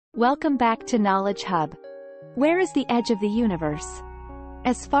Welcome back to Knowledge Hub. Where is the edge of the universe?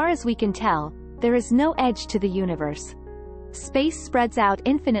 As far as we can tell, there is no edge to the universe. Space spreads out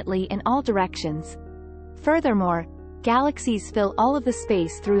infinitely in all directions. Furthermore, galaxies fill all of the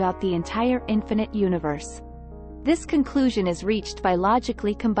space throughout the entire infinite universe. This conclusion is reached by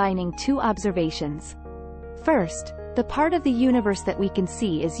logically combining two observations. First, the part of the universe that we can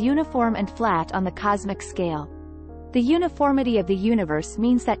see is uniform and flat on the cosmic scale. The uniformity of the universe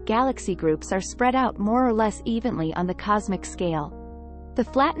means that galaxy groups are spread out more or less evenly on the cosmic scale. The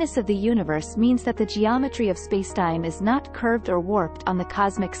flatness of the universe means that the geometry of spacetime is not curved or warped on the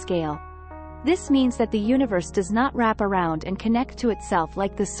cosmic scale. This means that the universe does not wrap around and connect to itself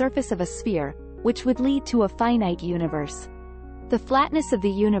like the surface of a sphere, which would lead to a finite universe. The flatness of the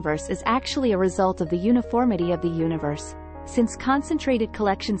universe is actually a result of the uniformity of the universe, since concentrated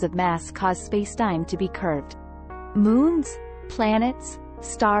collections of mass cause spacetime to be curved. Moons, planets,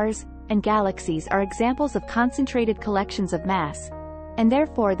 stars, and galaxies are examples of concentrated collections of mass, and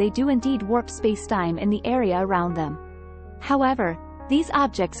therefore they do indeed warp spacetime in the area around them. However, these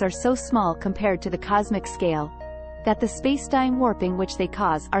objects are so small compared to the cosmic scale, that the spacetime warping which they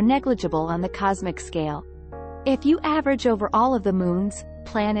cause are negligible on the cosmic scale. If you average over all of the moons,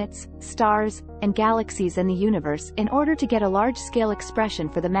 planets, stars, and galaxies in the universe in order to get a large-scale expression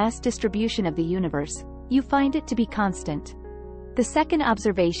for the mass distribution of the universe, you find it to be constant. The second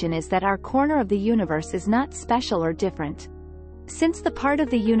observation is that our corner of the universe is not special or different. Since the part of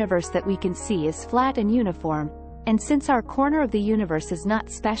the universe that we can see is flat and uniform, and since our corner of the universe is not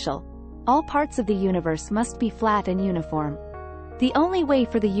special, all parts of the universe must be flat and uniform. The only way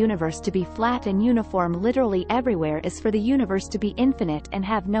for the universe to be flat and uniform literally everywhere is for the universe to be infinite and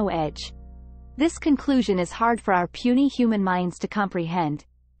have no edge. This conclusion is hard for our puny human minds to comprehend,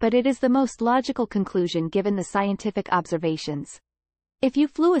 but it is the most logical conclusion given the scientific observations. If you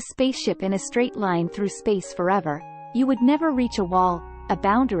flew a spaceship in a straight line through space forever, you would never reach a wall, a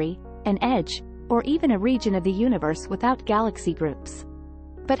boundary, an edge, or even a region of the universe without galaxy groups.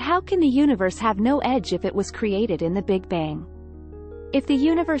 But how can the universe have no edge if it was created in the Big Bang? If the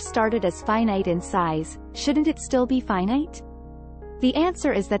universe started as finite in size, shouldn't it still be finite? The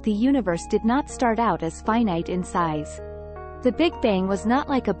answer is that the universe did not start out as finite in size. The Big Bang was not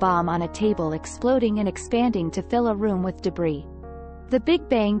like a bomb on a table exploding and expanding to fill a room with debris. The Big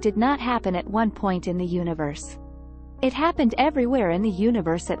Bang did not happen at one point in the universe. It happened everywhere in the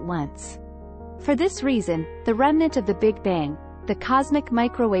universe at once. For this reason, the remnant of the Big Bang, the cosmic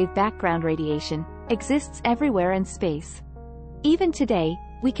microwave background radiation, exists everywhere in space. Even today,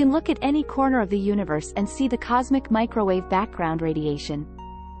 we can look at any corner of the universe and see the cosmic microwave background radiation.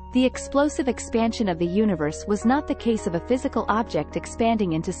 The explosive expansion of the universe was not the case of a physical object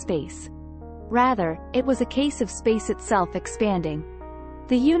expanding into space. Rather, it was a case of space itself expanding.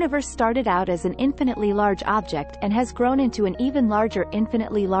 The universe started out as an infinitely large object and has grown into an even larger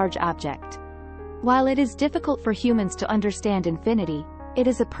infinitely large object. While it is difficult for humans to understand infinity, it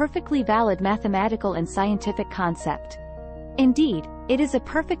is a perfectly valid mathematical and scientific concept. Indeed, it is a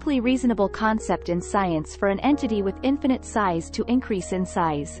perfectly reasonable concept in science for an entity with infinite size to increase in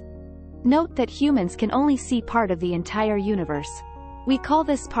size. Note that humans can only see part of the entire universe. We call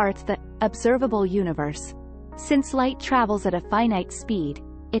this part the observable universe. Since light travels at a finite speed,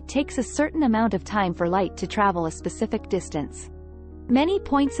 it takes a certain amount of time for light to travel a specific distance. Many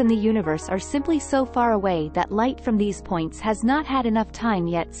points in the universe are simply so far away that light from these points has not had enough time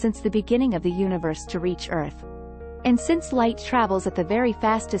yet since the beginning of the universe to reach Earth. And since light travels at the very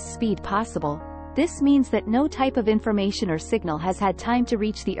fastest speed possible, this means that no type of information or signal has had time to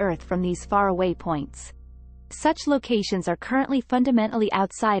reach the Earth from these faraway points. Such locations are currently fundamentally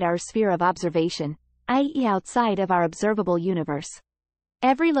outside our sphere of observation, i.e. outside of our observable universe.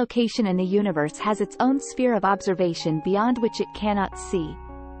 Every location in the universe has its own sphere of observation beyond which it cannot see.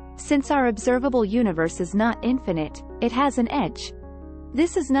 Since our observable universe is not infinite, it has an edge.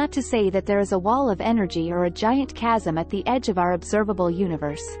 This is not to say that there is a wall of energy or a giant chasm at the edge of our observable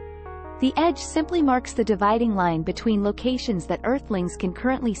universe. The edge simply marks the dividing line between locations that Earthlings can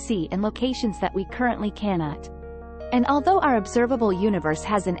currently see and locations that we currently cannot. And although our observable universe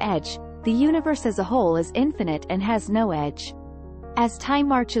has an edge, the universe as a whole is infinite and has no edge. As time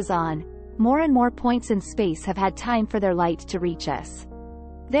marches on, more and more points in space have had time for their light to reach us.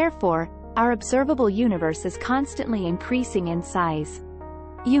 Therefore, our observable universe is constantly increasing in size.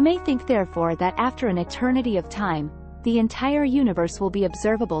 You may think therefore that after an eternity of time, the entire universe will be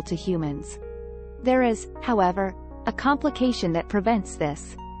observable to humans. There is, however, a complication that prevents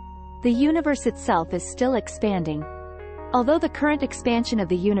this. The universe itself is still expanding. Although the current expansion of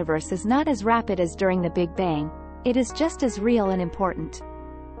the universe is not as rapid as during the Big Bang, it is just as real and important.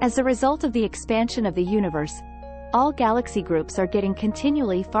 As a result of the expansion of the universe, all galaxy groups are getting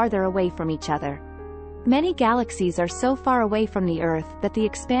continually farther away from each other. Many galaxies are so far away from the Earth that the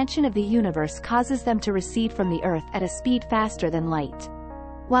expansion of the universe causes them to recede from the Earth at a speed faster than light.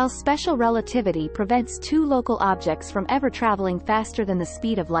 While special relativity prevents two local objects from ever traveling faster than the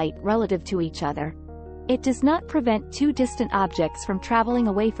speed of light relative to each other, it does not prevent two distant objects from traveling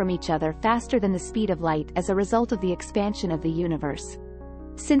away from each other faster than the speed of light as a result of the expansion of the universe.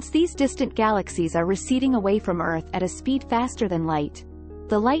 Since these distant galaxies are receding away from Earth at a speed faster than light,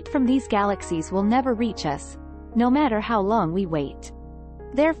 the light from these galaxies will never reach us, no matter how long we wait.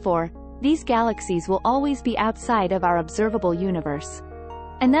 Therefore, these galaxies will always be outside of our observable universe.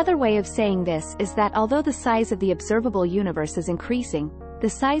 Another way of saying this is that although the size of the observable universe is increasing, the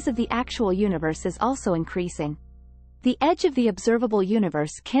size of the actual universe is also increasing. The edge of the observable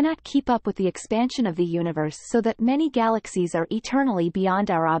universe cannot keep up with the expansion of the universe, so that many galaxies are eternally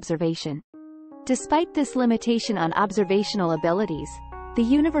beyond our observation. Despite this limitation on observational abilities, the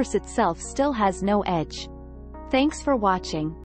universe itself still has no edge. Thanks for watching.